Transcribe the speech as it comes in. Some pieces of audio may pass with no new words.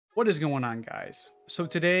What is going on, guys? So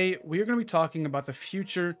today we are going to be talking about the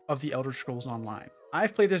future of the Elder Scrolls Online.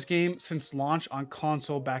 I've played this game since launch on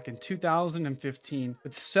console back in 2015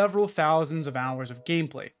 with several thousands of hours of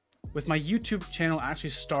gameplay, with my YouTube channel actually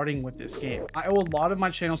starting with this game. I owe a lot of my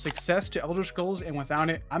channel's success to Elder Scrolls, and without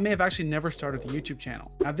it, I may have actually never started the YouTube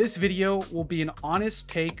channel. Now this video will be an honest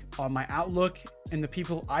take on my outlook and the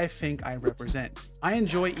people I think I represent. I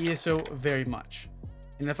enjoy ESO very much.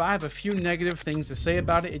 And if I have a few negative things to say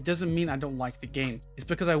about it, it doesn't mean I don't like the game. It's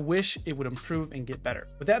because I wish it would improve and get better.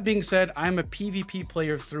 With that being said, I am a PvP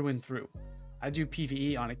player through and through. I do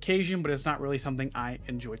PvE on occasion, but it's not really something I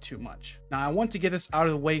enjoy too much. Now, I want to get this out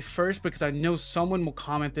of the way first because I know someone will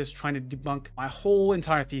comment this trying to debunk my whole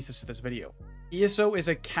entire thesis for this video. ESO is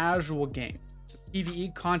a casual game. The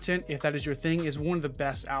PvE content, if that is your thing, is one of the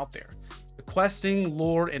best out there. The questing,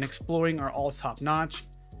 lore, and exploring are all top notch.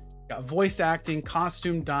 Got voice acting,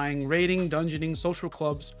 costume dyeing, raiding, dungeoning, social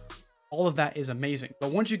clubs. All of that is amazing.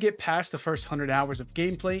 But once you get past the first 100 hours of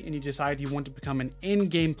gameplay and you decide you want to become an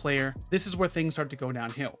in-game player, this is where things start to go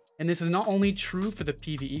downhill. And this is not only true for the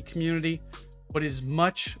PvE community, but is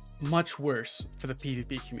much, much worse for the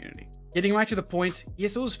PvP community. Getting right to the point,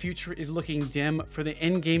 ESO's future is looking dim for the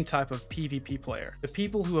in-game type of PvP player. The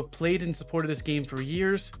people who have played and supported this game for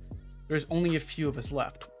years, there's only a few of us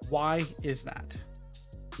left. Why is that?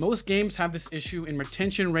 Most games have this issue in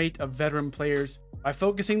retention rate of veteran players by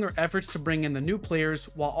focusing their efforts to bring in the new players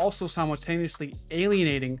while also simultaneously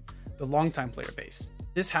alienating the longtime player base.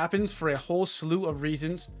 This happens for a whole slew of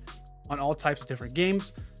reasons on all types of different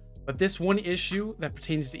games, but this one issue that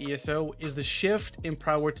pertains to ESO is the shift in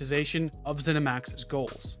prioritization of ZeniMax's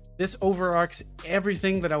goals. This overarches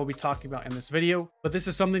everything that I will be talking about in this video, but this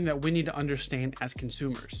is something that we need to understand as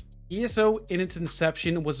consumers. ESO in its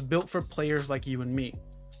inception was built for players like you and me.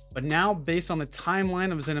 But now, based on the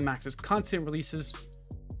timeline of ZeniMax's content releases,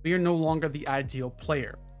 we are no longer the ideal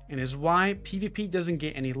player, and is why PvP doesn't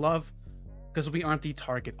get any love, because we aren't the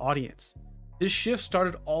target audience. This shift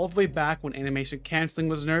started all the way back when animation canceling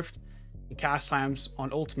was nerfed and cast times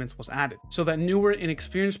on ultimates was added, so that newer and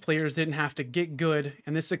experienced players didn't have to get good,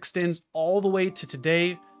 and this extends all the way to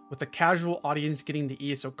today, with the casual audience getting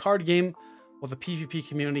the ESO card game, while the PvP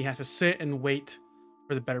community has to sit and wait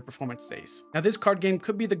for the better performance days. Now, this card game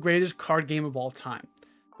could be the greatest card game of all time,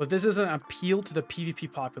 but this is an appeal to the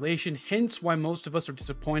PvP population, hence why most of us are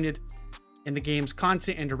disappointed in the game's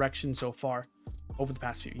content and direction so far over the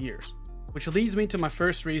past few years. Which leads me to my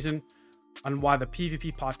first reason on why the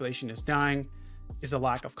PvP population is dying, is the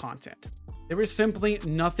lack of content. There is simply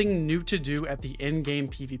nothing new to do at the in-game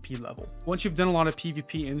PvP level. Once you've done a lot of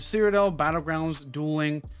PvP in Cyrodiil, Battlegrounds,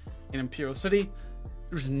 Dueling, and Imperial City,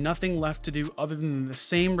 there's nothing left to do other than the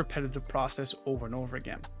same repetitive process over and over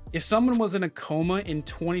again. If someone was in a coma in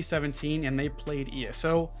 2017 and they played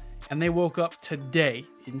ESO, and they woke up today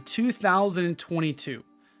in 2022,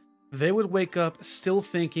 they would wake up still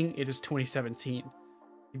thinking it is 2017.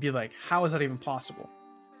 You'd be like, how is that even possible?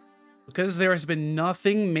 Because there has been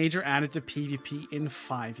nothing major added to PvP in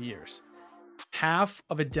 5 years. Half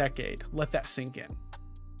of a decade. Let that sink in.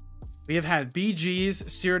 We have had BGs,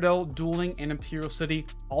 Cyrodiil, Dueling, and Imperial City.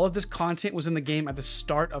 All of this content was in the game at the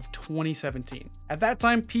start of 2017. At that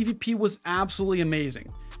time, PvP was absolutely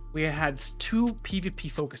amazing. We had 2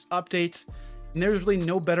 PvP-focused updates, and there was really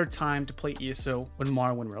no better time to play ESO when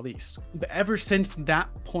Morrowind released. But ever since that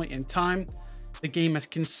point in time, the game has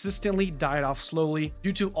consistently died off slowly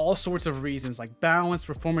due to all sorts of reasons like balance,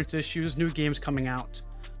 performance issues, new games coming out.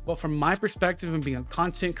 But from my perspective and being a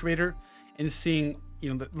content creator and seeing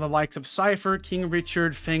the likes of Cypher, King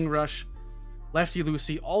Richard, Fang Rush, Lefty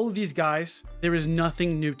Lucy, all of these guys, there is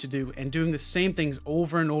nothing new to do, and doing the same things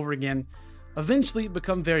over and over again eventually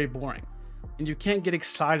become very boring, and you can't get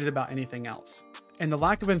excited about anything else. And the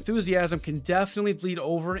lack of enthusiasm can definitely bleed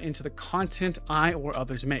over into the content I or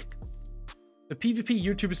others make. The PvP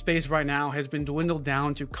YouTube space right now has been dwindled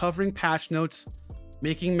down to covering patch notes,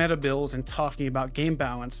 making meta builds, and talking about game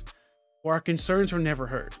balance, where our concerns are never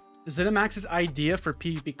heard. ZeniMax's idea for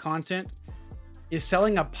PvP content is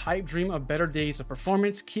selling a pipe dream of better days of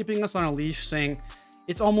performance, keeping us on a leash saying,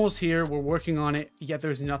 it's almost here, we're working on it, yet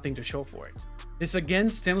there's nothing to show for it. This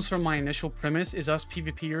again stems from my initial premise is us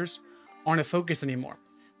PvPers aren't a focus anymore.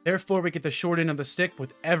 Therefore, we get the short end of the stick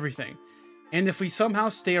with everything. And if we somehow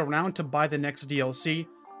stay around to buy the next DLC,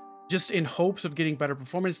 just in hopes of getting better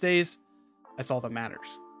performance days, that's all that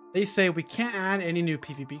matters. They say we can't add any new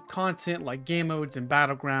PvP content like game modes and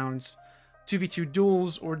battlegrounds, 2v2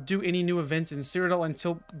 duels, or do any new events in Cyrodiil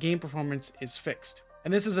until game performance is fixed.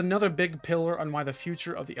 And this is another big pillar on why the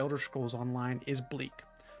future of the Elder Scrolls Online is bleak.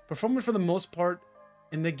 Performance for the most part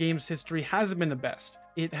in the game's history hasn't been the best.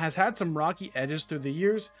 It has had some rocky edges through the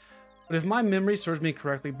years, but if my memory serves me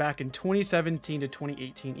correctly, back in 2017 to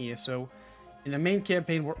 2018 ESO, in the main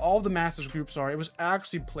campaign where all the Masters groups are, it was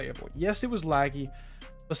actually playable. Yes, it was laggy,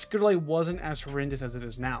 but skill delay wasn't as horrendous as it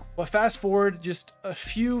is now. But fast forward just a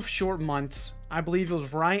few short months, I believe it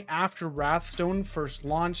was right after Wrathstone first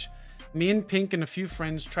launched, me and Pink and a few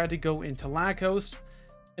friends tried to go into lag host,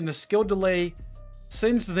 and the skill delay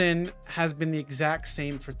since then has been the exact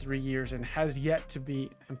same for 3 years and has yet to be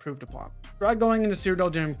improved upon. Try going into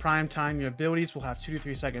Cyrodiil during prime time, your abilities will have 2 to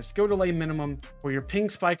 3 seconds skill delay minimum, where your ping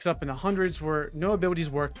spikes up in the hundreds where no abilities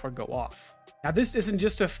work or go off. Now this isn't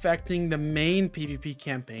just affecting the main PvP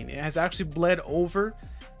campaign, it has actually bled over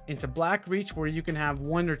into Black Reach, where you can have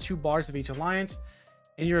 1 or 2 bars of each alliance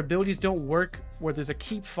and your abilities don't work where there's a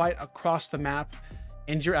keep fight across the map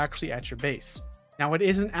and you're actually at your base. Now it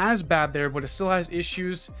isn't as bad there, but it still has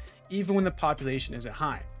issues even when the population isn't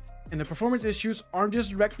high. And the performance issues aren't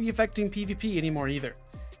just directly affecting PvP anymore either.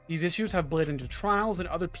 These issues have bled into trials and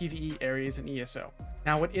other PvE areas in ESO.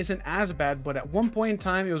 Now it isn't as bad, but at one point in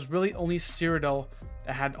time it was really only Cyrodiil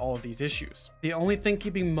that had all of these issues. The only thing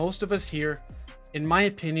keeping most of us here, in my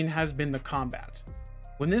opinion, has been the combat.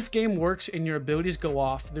 When this game works and your abilities go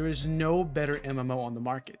off, there is no better MMO on the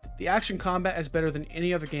market. The action combat is better than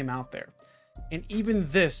any other game out there. And even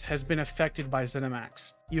this has been affected by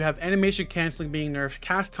ZeniMax. You have animation canceling being nerfed,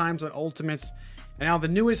 cast times on ultimates, and now the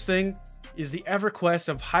newest thing is the EverQuest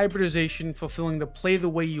of hybridization fulfilling the play the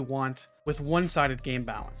way you want with one-sided game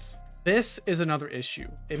balance. This is another issue.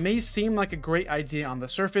 It may seem like a great idea on the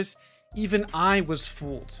surface, even I was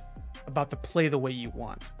fooled about the play the way you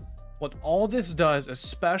want. What all this does,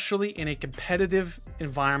 especially in a competitive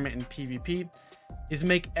environment in PvP, is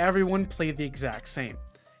make everyone play the exact same.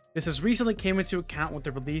 This has recently came into account with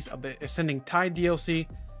the release of the Ascending Tide DLC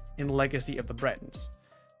and Legacy of the Bretons.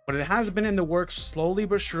 But it has been in the works slowly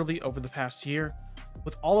but surely over the past year,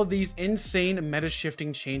 with all of these insane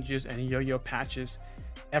meta-shifting changes and yo-yo patches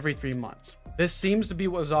every 3 months. This seems to be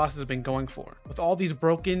what ZOS has been going for, with all these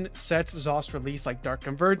broken sets ZOS released like Dark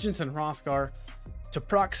Convergence and Hrothgar, to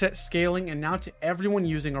proc set scaling, and now to everyone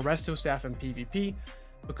using Arresto Staff in PvP,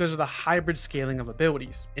 because of the hybrid scaling of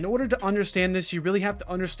abilities. In order to understand this, you really have to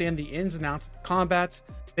understand the ins and outs of combat.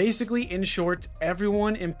 Basically, in short,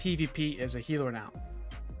 everyone in PvP is a healer now.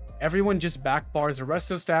 Everyone just backbars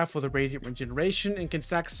Arresto Staff with a Radiant Regeneration and can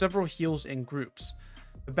stack several heals in groups.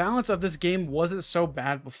 The balance of this game wasn't so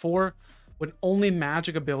bad before, when only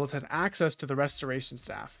magic builds had access to the Restoration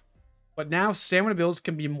Staff. But now stamina builds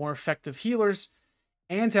can be more effective healers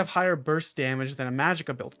and have higher burst damage than a magic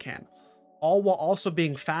build can, all while also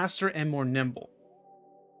being faster and more nimble.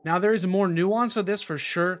 Now there is more nuance of this for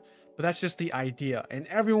sure, but that's just the idea, and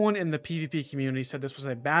everyone in the PvP community said this was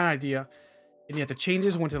a bad idea, and yet the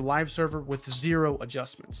changes went to the live server with 0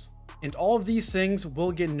 adjustments. And all of these things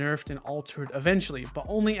will get nerfed and altered eventually, but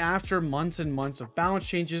only after months and months of balance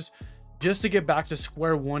changes, just to get back to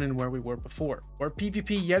square one and where we were before, where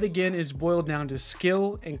PvP yet again is boiled down to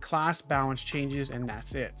skill and class balance changes, and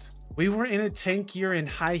that's it. We were in a tankier and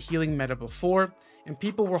high healing meta before, and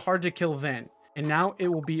people were hard to kill then, and now it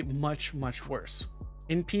will be much worse.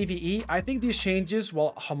 In PvE, I think these changes,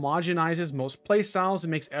 while homogenizes most playstyles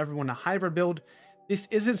and makes everyone a hybrid build, this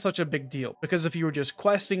isn't such a big deal, because if you were just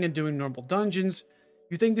questing and doing normal dungeons,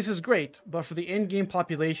 you think this is great, but for the in-game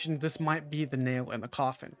population, this might be the nail in the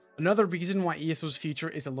coffin. Another reason why ESO's future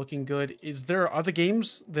isn't looking good is there are other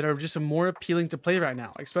games that are just more appealing to play right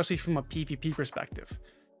now, especially from a PvP perspective.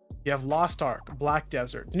 You have Lost Ark, Black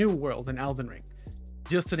Desert, New World, and Elden Ring,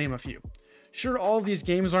 just to name a few. Sure, all of these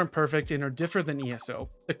games aren't perfect and are different than ESO.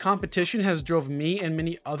 The competition has drove me and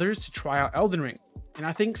many others to try out Elden Ring, and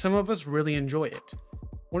I think some of us really enjoy it.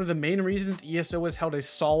 One of the main reasons ESO has held a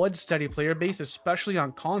solid, steady player base, especially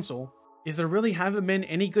on console, is there really haven't been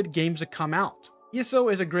any good games to come out. ESO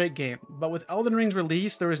is a great game, but with Elden Ring's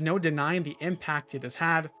release, there is no denying the impact it has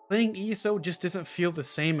had. Playing ESO just doesn't feel the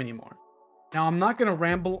same anymore. Now, I'm not going to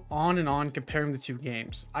ramble on and on comparing the two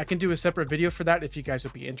games. I can do a separate video for that if you guys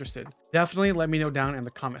would be interested. Definitely let me know down in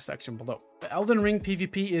the comment section below. The Elden Ring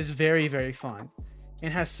PvP is very fun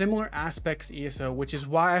and has similar aspects to ESO, which is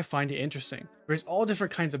why I find it interesting. There's all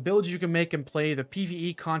different kinds of builds you can make and play. The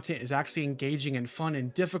PvE content is actually engaging and fun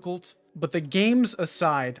and difficult. But the games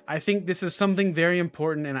aside, I think this is something very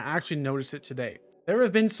important, and I actually noticed it today. There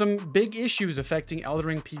have been some big issues affecting Elden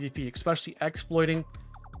Ring PvP, especially exploiting,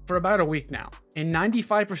 for about a week now, and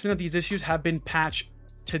 95% of these issues have been patched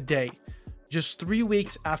today, just 3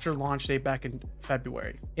 weeks after launch day back in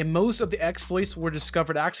February. And most of the exploits were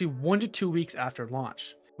discovered actually 1 to 2 weeks after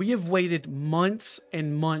launch. We have waited months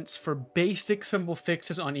and months for basic simple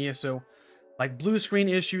fixes on ESO, like blue screen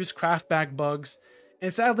issues, craftback bugs,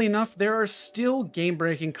 and sadly enough, there are still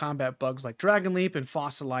game-breaking combat bugs like Dragon Leap and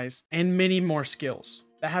Fossilize, and many more skills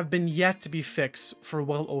that have been yet to be fixed for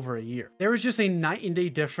well over a year. There is just a night and day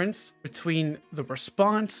difference between the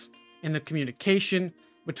response and the communication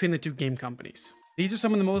between the two game companies. These are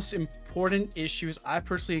some of the most important issues I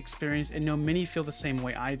personally experienced and know many feel the same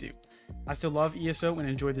way I do. I still love ESO and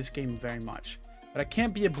enjoy this game very much, but I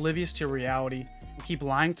can't be oblivious to reality and keep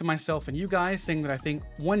lying to myself and you guys saying that I think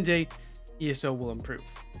one day ESO will improve.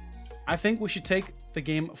 I think we should take the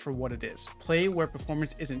game for what it is, play where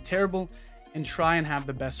performance isn't terrible, and try and have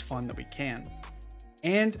the best fun that we can,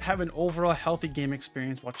 and have an overall healthy game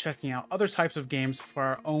experience while checking out other types of games for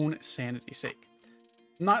our own sanity's sake.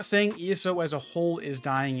 I'm not saying ESO as a whole is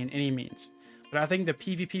dying in any means, but I think the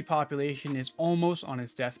PvP population is almost on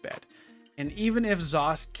its deathbed, and even if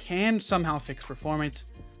ZOS can somehow fix performance,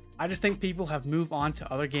 I just think people have moved on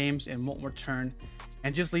to other games and won't return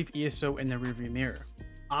and just leave ESO in the rearview mirror.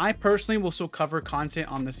 I personally will still cover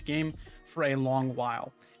content on this game for a long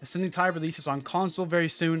while. Letï$ releases on console very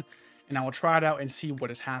soon, and I will try it out and see what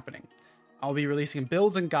is happening. I'll be releasing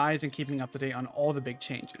builds and guides and keeping up to date on all the big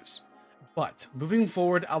changes. But moving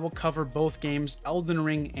forward, I will cover both games, Elden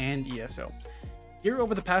Ring and ESO. Here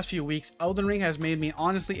over the past few weeks, Elden Ring has made me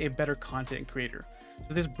honestly a better content creator.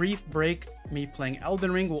 So this brief break, me playing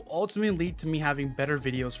Elden Ring, will ultimately lead to me having better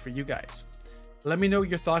videos for you guys. Let me know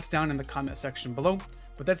your thoughts down in the comment section below.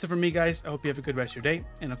 But that's it for me, guys. I hope you have a good rest of your day,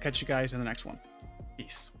 and I'll catch you guys in the next one.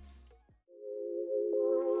 Peace.